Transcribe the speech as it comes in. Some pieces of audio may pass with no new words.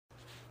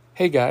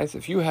Hey guys,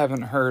 if you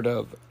haven't heard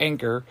of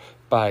Anchor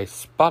by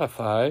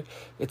Spotify,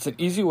 it's an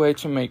easy way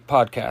to make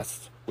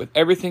podcasts with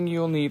everything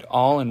you'll need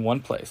all in one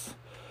place.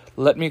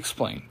 Let me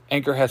explain.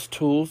 Anchor has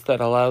tools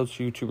that allows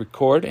you to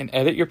record and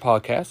edit your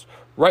podcast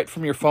right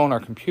from your phone or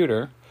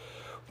computer.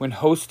 When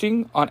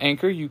hosting on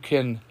Anchor, you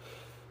can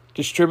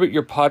distribute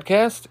your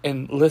podcast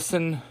and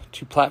listen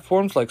to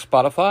platforms like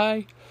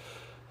Spotify,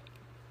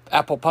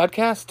 Apple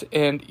Podcast,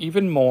 and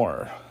even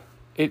more.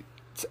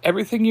 It's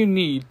everything you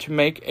need to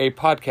make a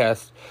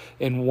podcast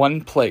in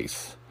one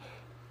place.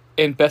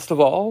 And best of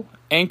all,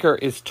 Anchor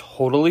is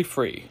totally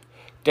free.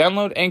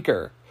 Download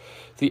Anchor,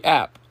 the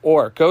app,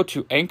 or go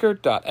to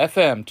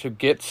anchor.fm to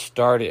get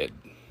started.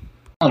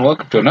 And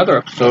welcome to another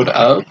episode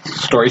of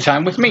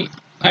Storytime with me.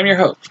 I'm your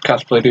host,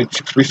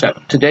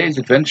 CosplayDude637. Today's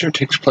adventure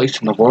takes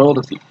place in the world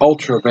of the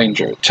Ultra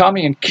Ranger.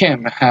 Tommy and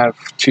Kim have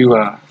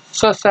to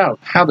suss out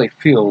how they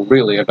feel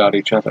really about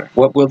each other.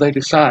 What will they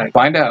decide?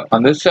 Find out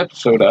on this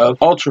episode of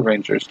Ultra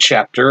Rangers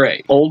Chapter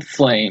 8, Old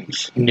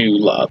Flames, New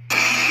Love.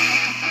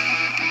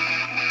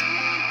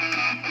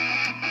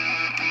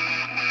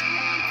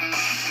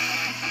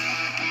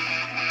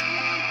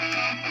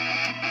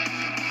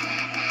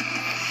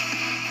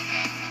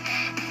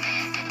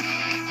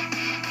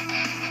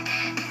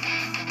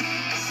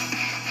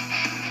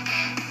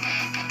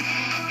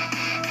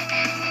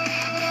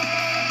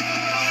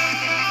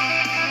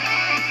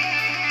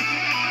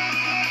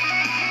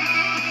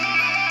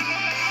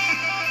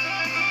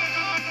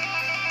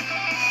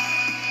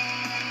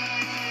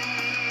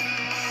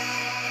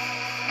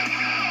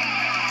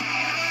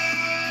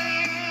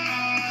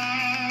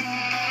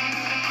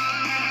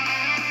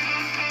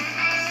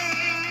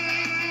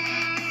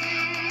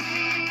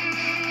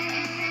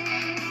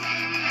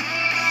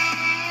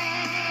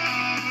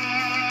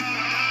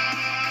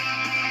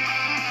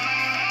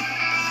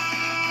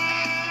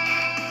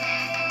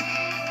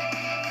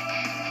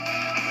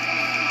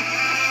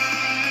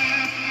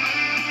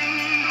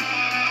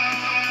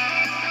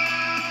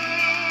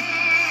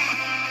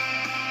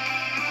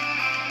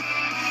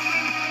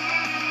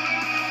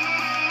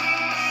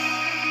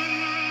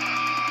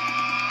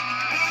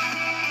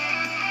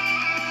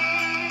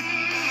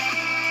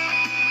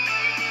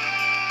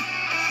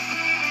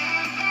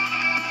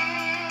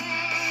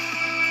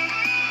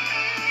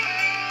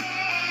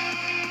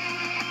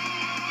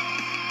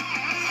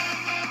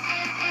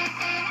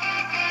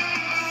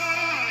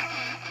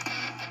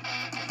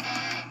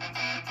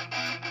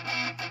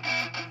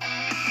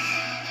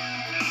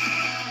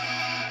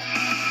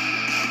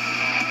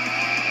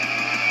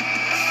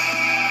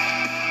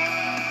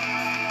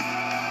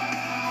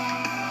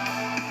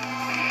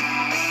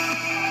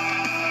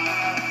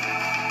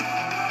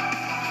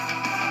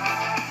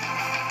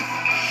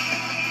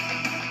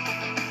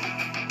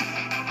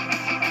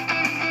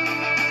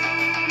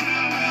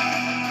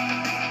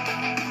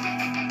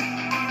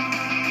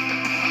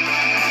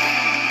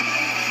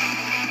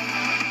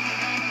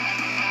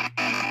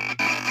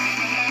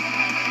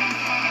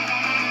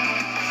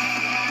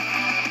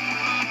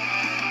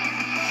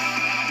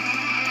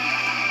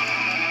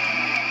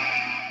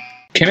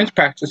 Kim is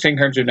practicing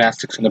her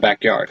gymnastics in the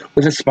backyard.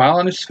 With a smile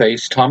on his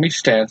face, Tommy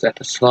stands at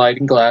the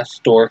sliding glass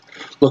door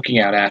looking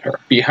out at her.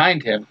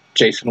 Behind him,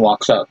 Jason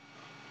walks up.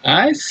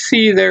 "I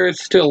see there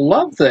is still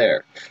love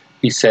there,"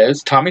 he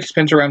says. Tommy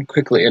spins around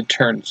quickly and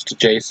turns to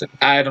Jason.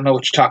 "I don't know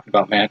what you're talking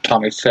about, man,"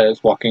 Tommy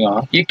says, walking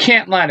off. "You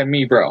can't lie to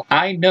me, bro.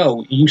 I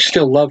know you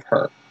still love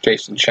her,"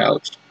 Jason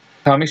shouts.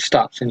 Tommy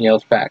stops and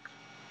yells back,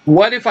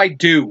 "What if I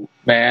do,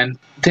 man?"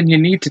 "Then you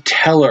need to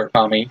tell her,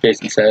 Tommy,"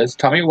 Jason says.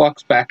 Tommy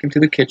walks back into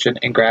the kitchen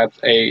and grabs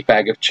a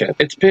bag of chips.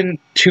 "It's been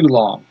too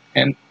long,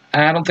 and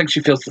I don't think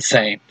she feels the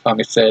same,"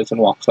 Tommy says and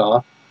walks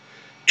off.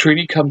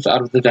 Trini comes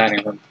out of the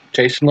dining room.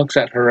 Jason looks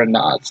at her and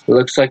nods.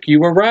 "Looks like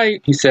you were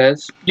right," he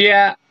says.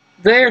 "Yeah,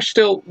 they're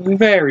still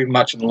very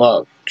much in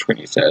love,"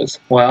 Trini says.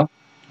 "Well,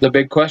 the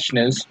big question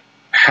is,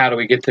 how do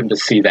we get them to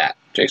see that?"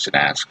 Jason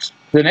asks.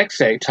 The next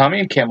day, Tommy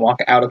and Kim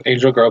walk out of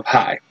Angel Grove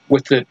High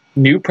with the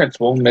new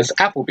principal, Miss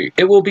Appleby.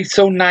 "It will be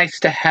so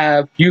nice to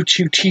have you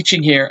two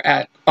teaching here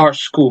at our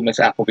school," Miss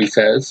Appleby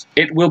says.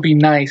 "It will be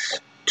nice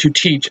to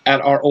teach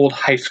at our old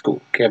high school,"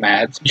 Kim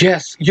adds.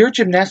 "Yes, your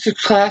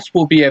gymnastics class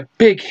will be a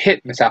big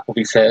hit," Miss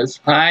Appleby says.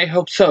 "I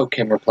hope so,"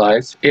 Kim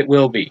replies. "It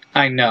will be.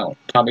 I know,"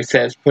 Tommy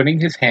says, putting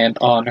his hand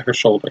on her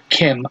shoulder.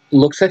 Kim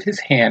looks at his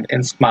hand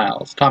and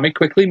smiles. Tommy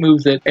quickly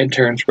moves it and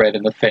turns red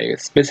in the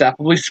face. Miss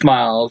Appleby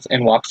smiles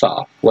and walks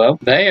off. "Well,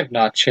 they have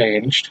not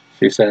changed,"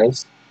 she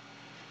says.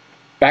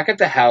 Back at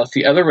the house,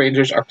 the other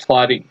Rangers are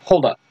plotting.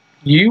 "Hold up.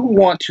 You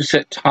want to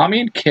set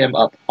Tommy and Kim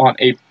up on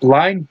a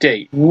blind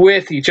date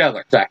with each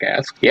other?" Zach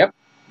asks. "Yep,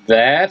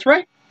 that's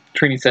right,"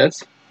 Trini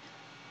says.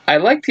 "I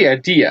like the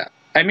idea.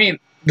 I mean,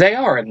 they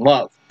are in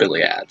love,"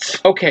 Billy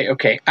adds.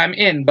 Okay, I'm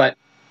in, but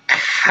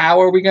how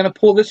are we going to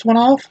pull this one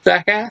off?"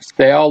 Zach asks.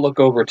 They all look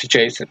over to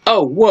Jason.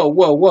 "Oh,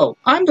 whoa.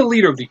 I'm the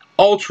leader of the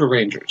Ultra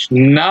Rangers,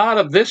 not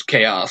of this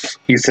chaos,"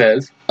 he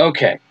says.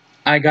 "Okay,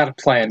 I got a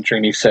plan,"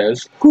 Trini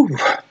says. Whew.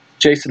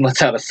 Jason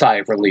lets out a sigh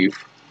of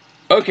relief.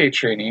 "Okay,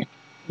 Trini,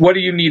 What do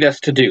you need us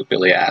to do?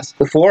 Billy asks.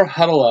 The four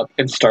huddle up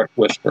and start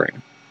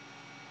whispering.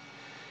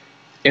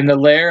 In the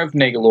lair of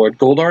Nagalord,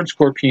 Goldar and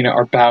Scorpina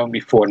are bowing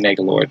before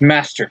Nagalord.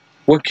 Master,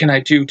 what can I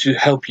do to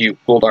help you?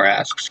 Goldar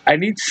asks. I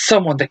need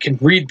someone that can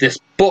read this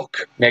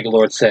book,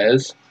 Nagalord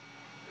says.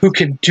 Who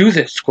can do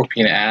this?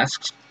 Scorpina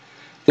asks.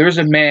 There is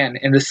a man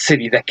in the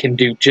city that can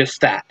do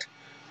just that.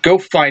 Go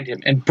find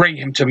him and bring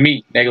him to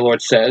me,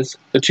 Nagalord says.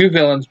 The two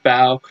villains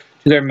bow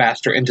to their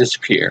master and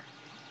disappear.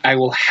 I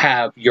will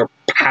have your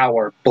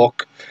power,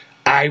 book.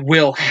 I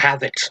will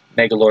have it,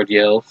 Nagalord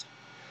yells.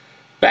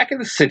 Back in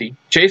the city,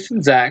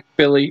 Jason, Zach,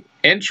 Billy,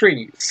 and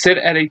Trini sit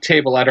at a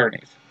table at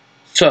Ernie's.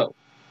 So,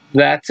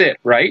 that's it,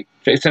 right?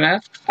 Jason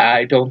asks.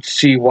 I don't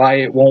see why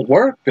it won't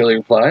work, Billy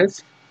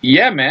replies.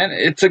 Yeah, man,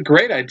 it's a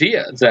great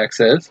idea, Zach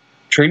says.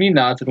 Trini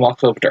nods and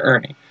walks over to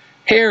Ernie.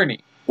 Hey,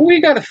 Ernie,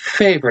 we got a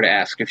favor to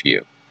ask of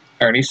you.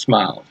 Ernie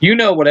smiles. You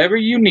know, whatever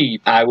you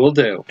need, I will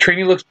do.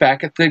 Trini looks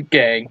back at the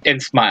gang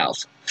and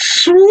smiles.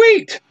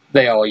 Sweet!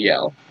 They all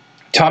yell.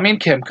 Tommy and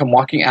Kim come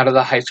walking out of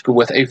the high school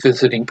with a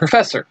visiting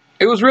professor.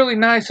 It was really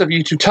nice of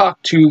you to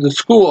talk to the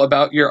school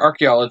about your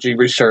archaeology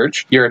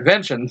research, your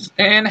inventions,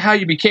 and how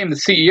you became the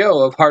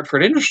CEO of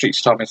Hartford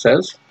Industries, Tommy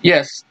says.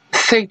 Yes,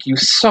 thank you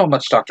so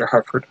much, Dr.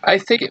 Hartford. I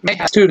think it may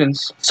have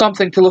students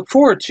something to look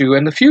forward to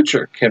in the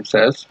future, Kim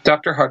says.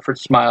 Dr. Hartford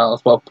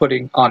smiles while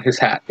putting on his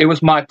hat. It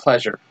was my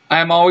pleasure. I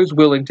am always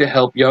willing to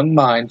help young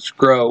minds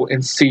grow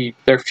and see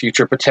their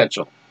future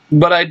potential.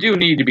 But I do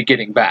need to be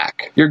getting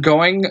back. You're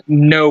going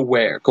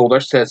nowhere,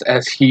 Goldar says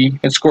as he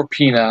and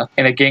Scorpina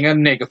and a gang of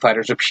Nega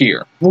fighters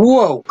appear.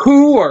 Whoa,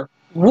 who or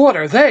what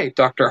are they?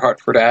 Dr.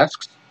 Hartford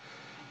asks.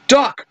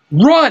 Doc,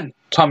 run!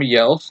 Tommy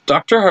yells.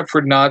 Dr.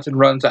 Hartford nods and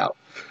runs out.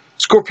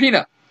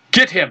 Scorpina,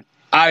 get him!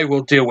 I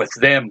will deal with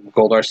them,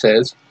 Goldar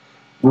says.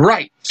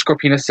 Right,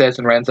 Scorpina says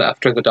and runs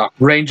after the doc.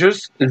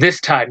 Rangers,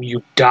 this time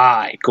you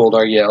die,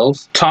 Goldar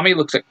yells. Tommy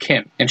looks at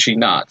Kim and she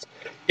nods.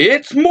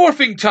 It's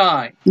morphing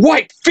time!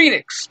 White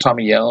Phoenix!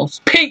 Tommy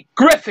yells. Pink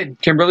Griffin!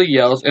 Kimberly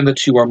yells, and the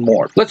two are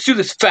morphed. Let's do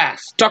this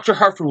fast. Dr.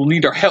 Hartford will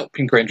need our help,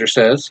 Pink Ranger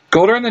says.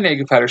 Goldar and the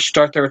Nega fighters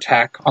start their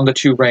attack on the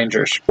two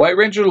Rangers. White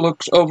Ranger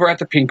looks over at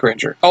the Pink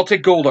Ranger. I'll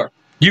take Goldar.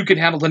 You can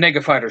handle the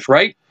Nega fighters,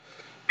 right?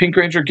 Pink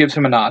Ranger gives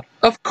him a nod.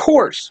 Of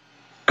course.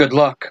 Good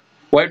luck.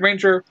 White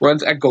Ranger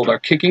runs at Goldar,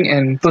 kicking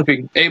and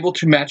flipping, able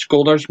to match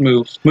Goldar's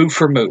moves, move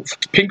for move.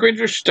 Pink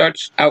Ranger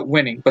starts out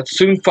winning, but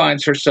soon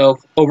finds herself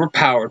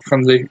overpowered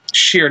from the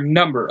sheer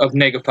number of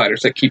Nega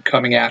fighters that keep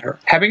coming at her.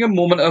 Having a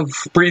moment of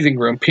breathing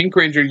room, Pink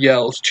Ranger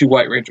yells to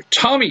White Ranger,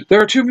 Tommy,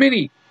 there are too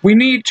many. We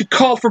need to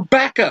call for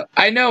backup.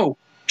 I know.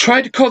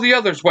 Try to call the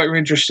others, White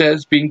Ranger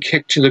says, being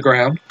kicked to the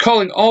ground.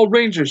 Calling all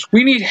Rangers.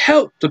 We need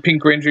help, the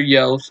Pink Ranger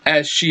yells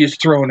as she is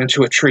thrown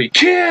into a tree.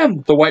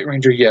 Kim, the White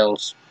Ranger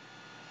yells.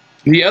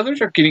 The others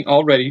are getting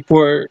all ready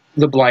for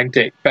the blind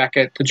date back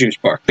at the juice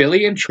bar.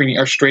 Billy and Trini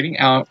are straightening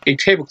out a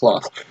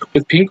tablecloth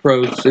with pink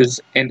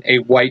roses and a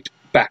white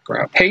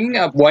background. Hanging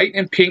up white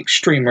and pink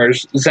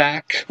streamers,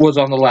 Zach was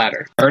on the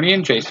ladder. Ernie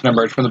and Jason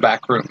emerge from the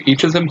back room,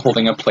 each of them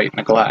holding a plate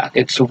and a glass.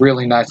 It's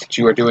really nice that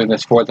you are doing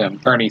this for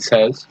them, Ernie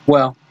says.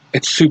 Well,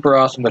 it's super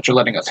awesome that you're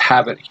letting us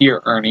have it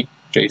here, Ernie,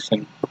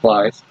 Jason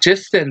replies.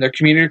 Just then, their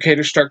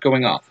communicators start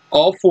going off.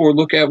 All four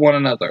look at one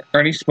another.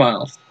 Ernie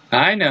smiles.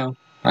 I know.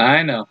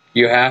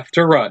 You have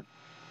to run.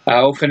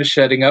 I will finish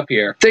setting up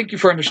here. Thank you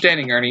for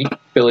understanding, Ernie,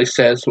 Billy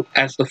says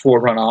as the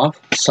four run off.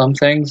 Some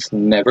things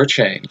never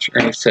change,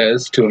 Ernie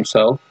says to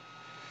himself.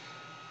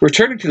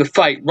 Returning to the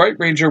fight, White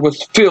Ranger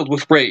was filled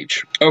with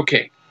rage.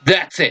 Okay,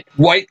 that's it.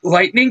 White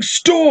lightning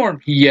storm,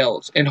 he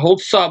yells, and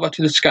holds Saba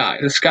to the sky.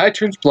 The sky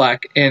turns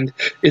black and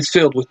is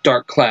filled with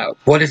dark cloud.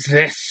 What is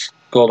this?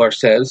 Goldar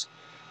says.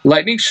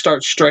 Lightning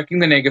starts striking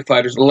the Nega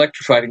fighters,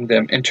 electrifying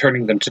them and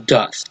turning them to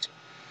dust.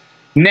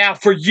 Now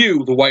for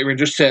you, the White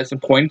Ranger says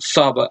and points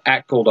Saba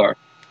at Goldar.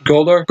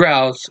 Goldar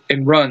growls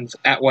and runs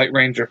at White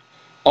Ranger.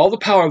 All the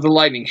power of the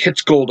lightning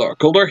hits Goldar.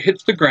 Goldar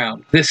hits the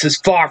ground. This is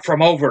far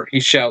from over, he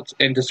shouts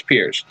and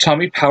disappears.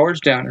 Tommy powers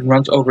down and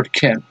runs over to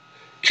Kim.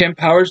 Kim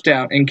powers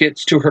down and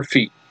gets to her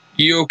feet.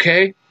 You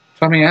okay?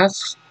 Tommy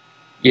asks.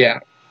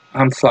 Yeah,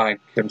 I'm fine,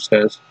 Kim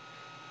says.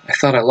 I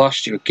thought I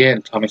lost you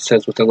again, Tommy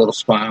says with a little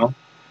smile.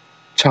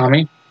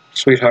 Tommy,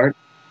 sweetheart,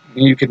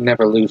 you could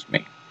never lose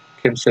me,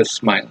 Kim says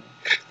smiling.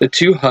 The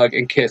two hug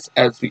and kiss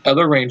as the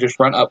other Rangers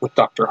run up with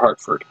Dr.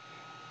 Hartford.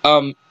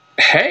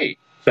 Hey,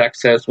 Zach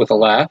says with a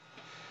laugh.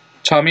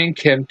 Tommy and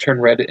Kim turn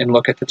red and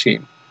look at the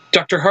team.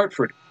 Dr.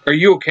 Hartford, are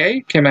you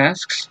okay? Kim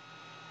asks.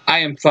 I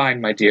am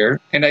fine, my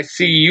dear, and I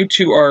see you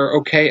two are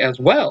okay as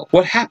well.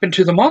 What happened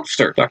to the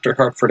monster? Dr.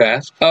 Hartford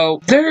asks.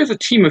 Oh, there is a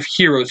team of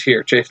heroes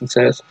here, Jason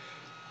says.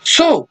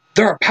 So,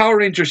 there are Power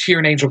Rangers here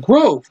in Angel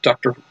Grove,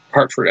 Dr.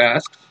 Hartford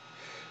asks.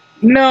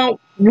 No,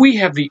 we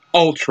have the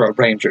Ultra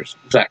Rangers,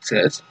 Zach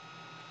says.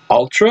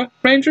 Ultra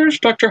Rangers?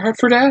 Dr.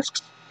 Hartford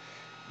asks.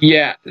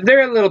 Yeah,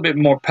 they're a little bit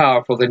more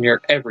powerful than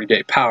your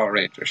everyday Power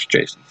Rangers,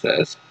 Jason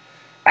says.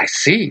 I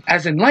see.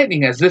 As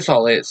enlightening as this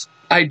all is,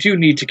 I do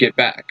need to get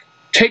back.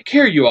 Take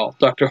care, you all,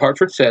 Dr.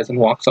 Hartford says and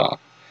walks off.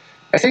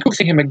 I think we'll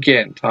see him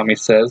again, Tommy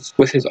says,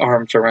 with his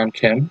arms around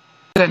Kim.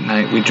 That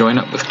night, we join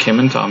up with Kim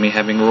and Tommy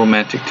having a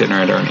romantic dinner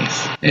at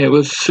Ernie's. It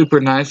was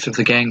super nice of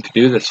the gang to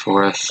do this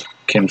for us,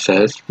 Kim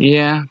says.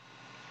 Yeah,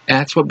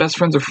 that's what best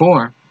friends are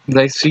for.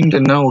 They seem to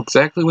know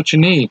exactly what you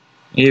need,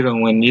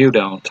 even when you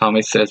don't,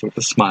 Tommy says with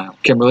a smile.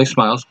 Kimberly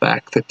smiles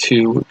back. The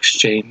two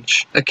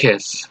exchange a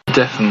kiss.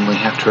 Definitely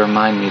have to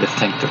remind me to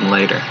thank them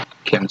later,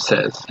 Kim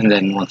says, and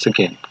then once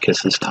again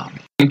kisses Tommy.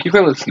 Thank you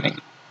for listening.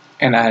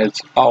 And as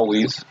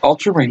always,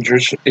 Ultra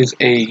Rangers is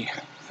a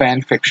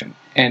fan fiction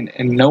and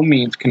in no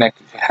means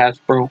connected to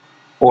Hasbro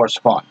or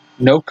Spawn.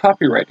 No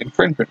copyright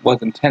infringement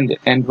was intended.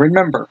 And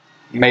remember,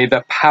 may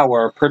the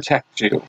power protect you.